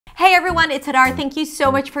Hey everyone, it's Hadar. Thank you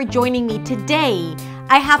so much for joining me today.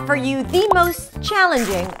 I have for you the most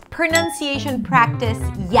challenging pronunciation practice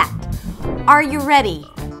yet. Are you ready?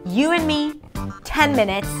 You and me, 10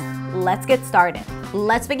 minutes. Let's get started.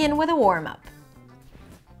 Let's begin with a warm-up.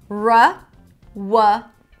 R, w,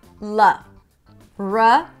 l.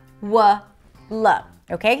 R, w, l.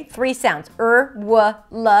 Okay, 3 sounds. W,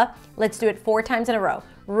 l. Let's do it 4 times in a row.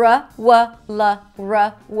 R, w, l,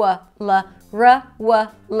 r, w, l. R, w,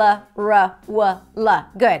 l, r, w, l.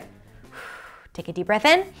 Good. Take a deep breath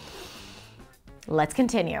in. Let's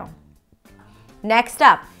continue. Next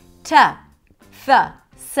up, t, th,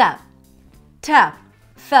 s. T,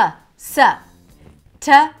 th, s.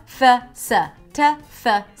 T, th, s. T,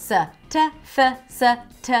 th, s. T, th, s.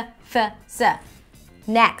 T, th, s.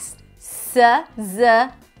 Next, s, z,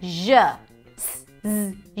 j. S,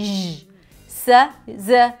 z, j. S,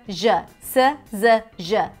 z, j. S, z,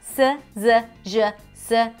 j. S, z, j.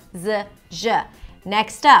 S, z, j.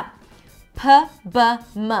 Next up, p, b,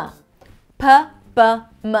 m. P, b,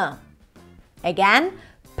 m. Again,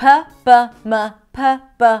 p, b, m. P,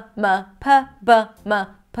 b, m. P, b, m.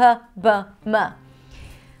 P, b, m.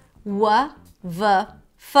 W, v, f.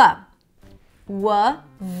 W,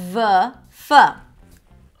 v, f.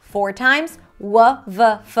 4 times. W, v,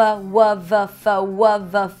 f. W, v, f. W,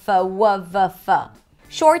 v, f. W, v, f.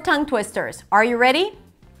 Short tongue twisters. Are you ready?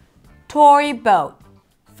 Toy boat.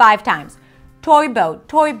 5 times. Toy boat,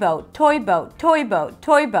 toy boat, toy boat, toy boat,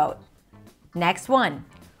 toy boat. Next one.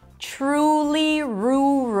 Truly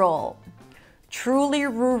rural. Truly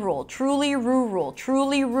rural, truly rural,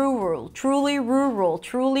 truly rural, truly rural,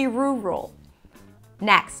 truly rural.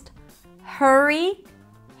 Next. Hurry,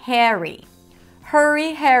 Harry.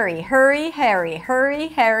 Hurry, Harry, hurry, Harry, hurry,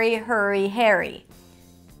 Harry, hurry, Harry.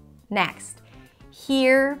 Next.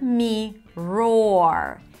 Hear me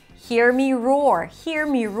roar. Hear me roar, hear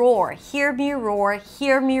me roar, hear me roar,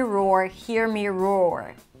 hear me roar, hear me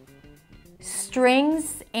roar.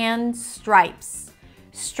 Strings and stripes.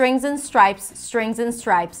 Strings and stripes, strings and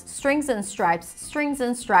stripes, strings and stripes, strings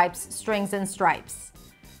and stripes, strings and stripes.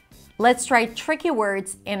 Let's try tricky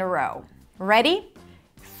words in a row. Ready?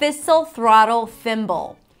 Thistle, throttle,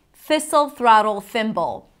 thimble. Thistle, throttle,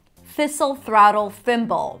 thimble. Thistle, throttle,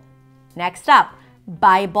 thimble. Next up,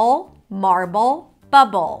 Bible, marble,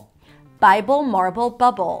 bubble. Bible, marble,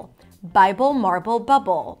 bubble. Bible, marble,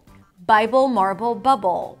 bubble. Bible, marble,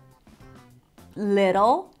 bubble.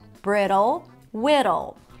 Little, brittle,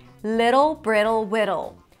 whittle. Little, brittle,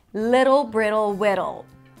 whittle. Little, brittle, whittle.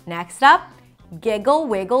 Next up, giggle,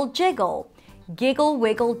 wiggle, jiggle. Giggle,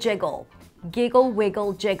 wiggle, jiggle. Giggle,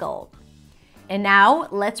 wiggle, jiggle. And now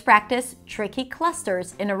let's practice tricky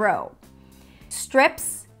clusters in a row.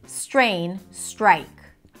 Strips, strain, strike.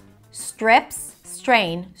 Strips,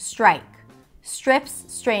 strain, strike. Strips,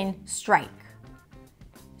 strain, strike.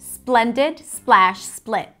 Splendid, splash,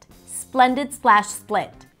 split. Splendid, splash,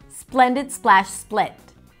 split. Splendid, splash, split.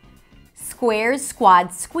 Squares,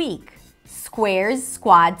 squad, squeak. Squares,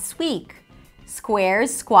 squad, squeak.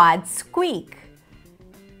 Squares, squad, squeak.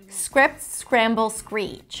 Scripts, scramble,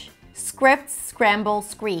 screech. Scripts, scramble,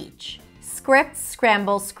 screech. Scripts,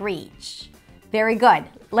 scramble, screech. Very good.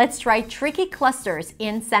 Let's try tricky clusters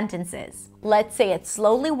in sentences. Let's say it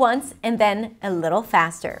slowly once and then a little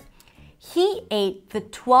faster. He ate the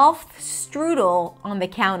 12th strudel on the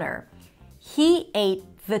counter. He ate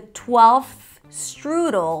the 12th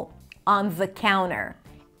strudel on the counter.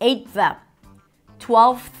 Ate the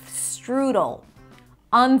 12th strudel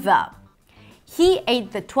on the. He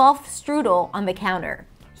ate the 12th strudel on the counter.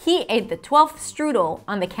 He ate the 12th strudel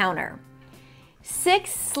on the counter.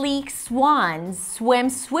 6 sleek swans swam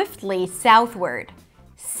swiftly southward.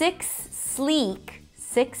 6 sleek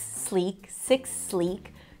swans swam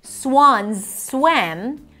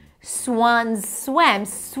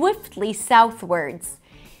swiftly southwards.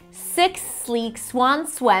 6 sleek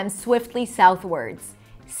swans swam swiftly southwards.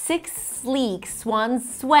 6 sleek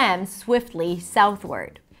swans swam swiftly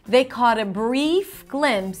southward. They caught a brief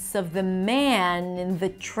glimpse of the man in the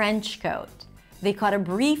trench coat. They caught a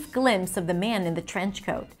brief glimpse of the man in the trench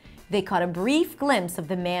coat. They caught a brief glimpse of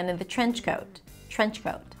the man in the trench coat. Trench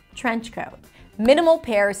coat, trench coat. Minimal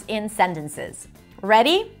pairs in sentences.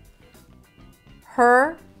 Ready?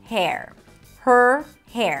 Her hair. Her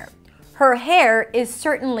hair. Her hair is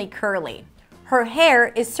certainly curly. Her hair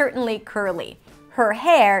is certainly curly. Her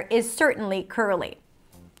hair is certainly curly.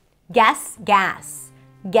 Guess, gas.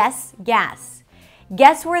 Guess, gas.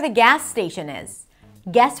 Guess where the gas station is.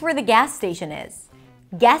 Guess where the gas station is.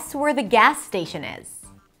 Guess where the gas station is.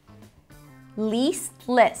 Least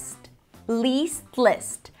list. Least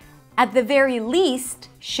list. At the very least,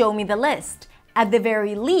 show me the list. At the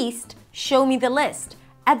very least, show me the list.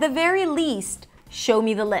 At the very least, show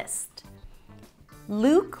me the list.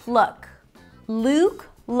 Luke, look. Luke,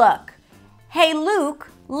 look. Hey, Luke,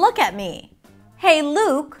 look at me. Hey,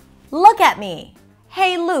 Luke, look at me.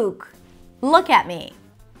 Hey, Luke, look at me.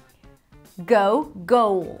 Go,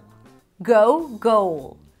 goal. Go,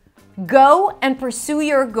 goal. Go and pursue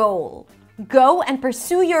your goal. Go and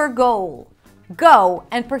pursue your goal. Go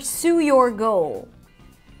and pursue your goal.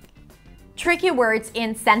 Tricky words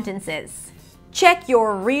in sentences. Check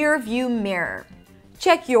your rear view mirror.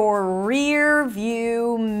 Check your rear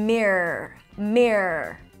view mirror.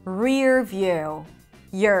 Mirror. Rear view.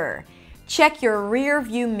 Check your rear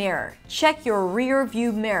view mirror. Check your rear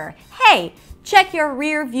view mirror. Hey, check your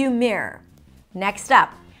rear view mirror. Next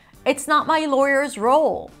up, it's not my lawyer's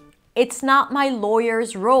role. It's not my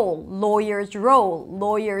lawyer's role. Lawyer's role.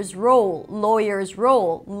 Lawyer's role. Lawyer's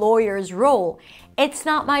role. Lawyer's role. It's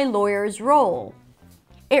not my lawyer's role.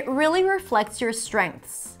 It really reflects your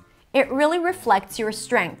strengths. It really reflects your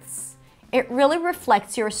strengths. It really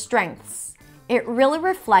reflects your strengths. It really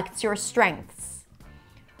reflects your strengths.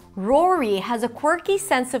 Rory has a quirky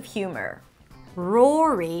sense of humor.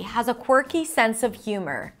 Rory has a quirky sense of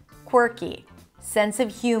humor. Quirky. Sense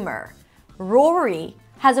of humor. Rory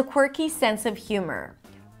has a quirky sense of humor.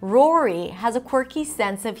 Rory has a quirky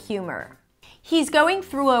sense of humor. He's going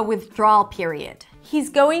through a withdrawal period. He's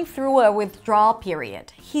going through a withdrawal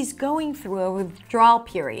period. He's going through a withdrawal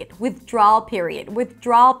period. Withdrawal period.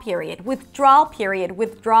 Withdrawal period. Withdrawal period.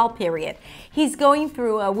 Withdrawal period. He's going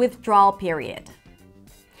through a withdrawal period.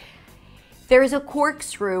 There's a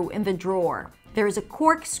corkscrew in the drawer. There's a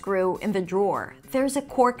corkscrew in the drawer. There's a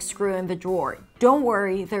corkscrew in the drawer. Don't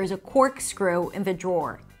worry, there's a corkscrew in the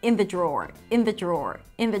drawer. In the drawer. In the drawer.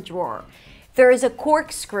 In the drawer. There is a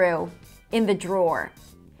corkscrew in the drawer.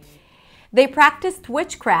 They practiced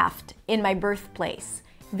witchcraft in my birthplace.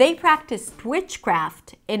 They practiced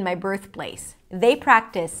witchcraft in my birthplace. They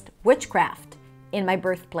practiced witchcraft in my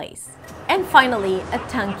birthplace. And finally, a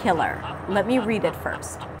tongue killer. Let me read it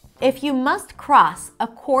first. If you must cross a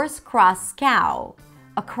course-cross cow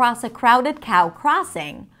across a crowded cow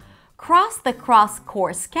crossing, cross the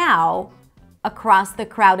cross-course cow across the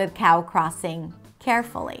crowded cow crossing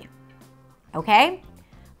carefully. Okay?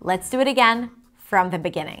 Let's do it again from the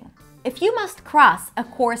beginning. If you must cross a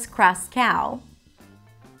course-cross cow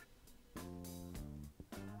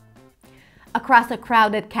across a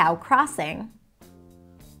crowded cow crossing,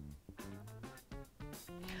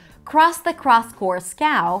 cross the cross-course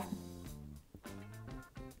cow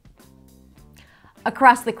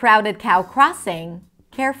across the crowded cow crossing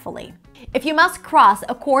carefully. If you must cross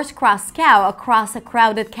a course-cross cow across a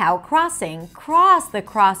crowded cow crossing, cross the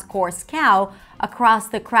cross-course cow across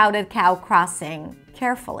the crowded cow crossing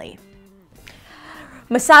carefully.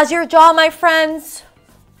 Massage your jaw, my friends.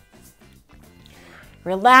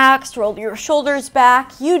 Relax, roll your shoulders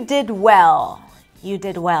back. You did well. You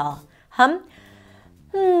did well. Hum.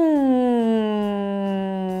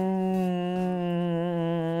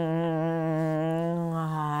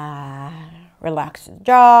 Relax the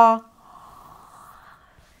jaw.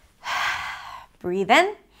 Breathe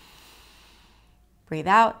in. Breathe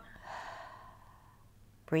out.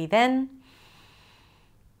 Breathe in.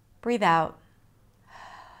 Breathe out.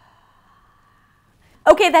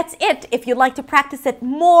 Okay, that's it. If you'd like to practice it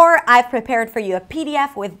more, I've prepared for you a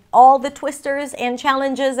PDF with all the twisters and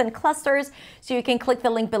challenges and clusters, so you can click the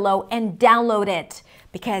link below and download it.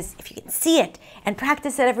 Because if you can see it and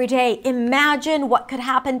practice it every day, imagine what could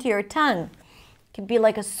happen to your tongue. It could be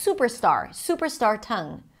like a superstar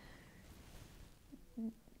tongue.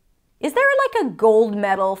 Is there like a gold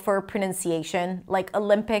medal for pronunciation, like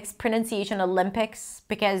Olympics, pronunciation Olympics?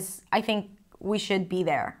 Because I think we should be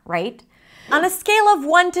there, right? On a scale of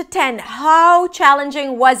 1 to 10, how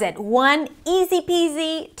challenging was it? 1, easy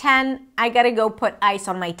peasy. 10, I gotta go put ice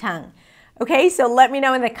on my tongue. Okay, so let me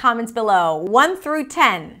know in the comments below. 1 through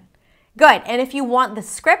 10. Good, and if you want the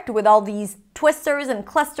script with all these twisters and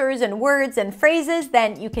clusters and words and phrases,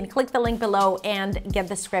 then you can click the link below and get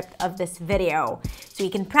the script of this video. So you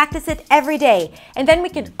can practice it every day. And then we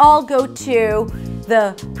can all go to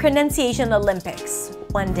the Pronunciation Olympics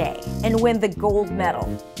one day and win the gold medal.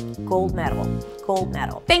 Gold medal. Gold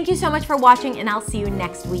medal. Thank you so much for watching, and I'll see you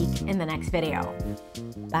next week in the next video.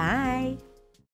 Bye.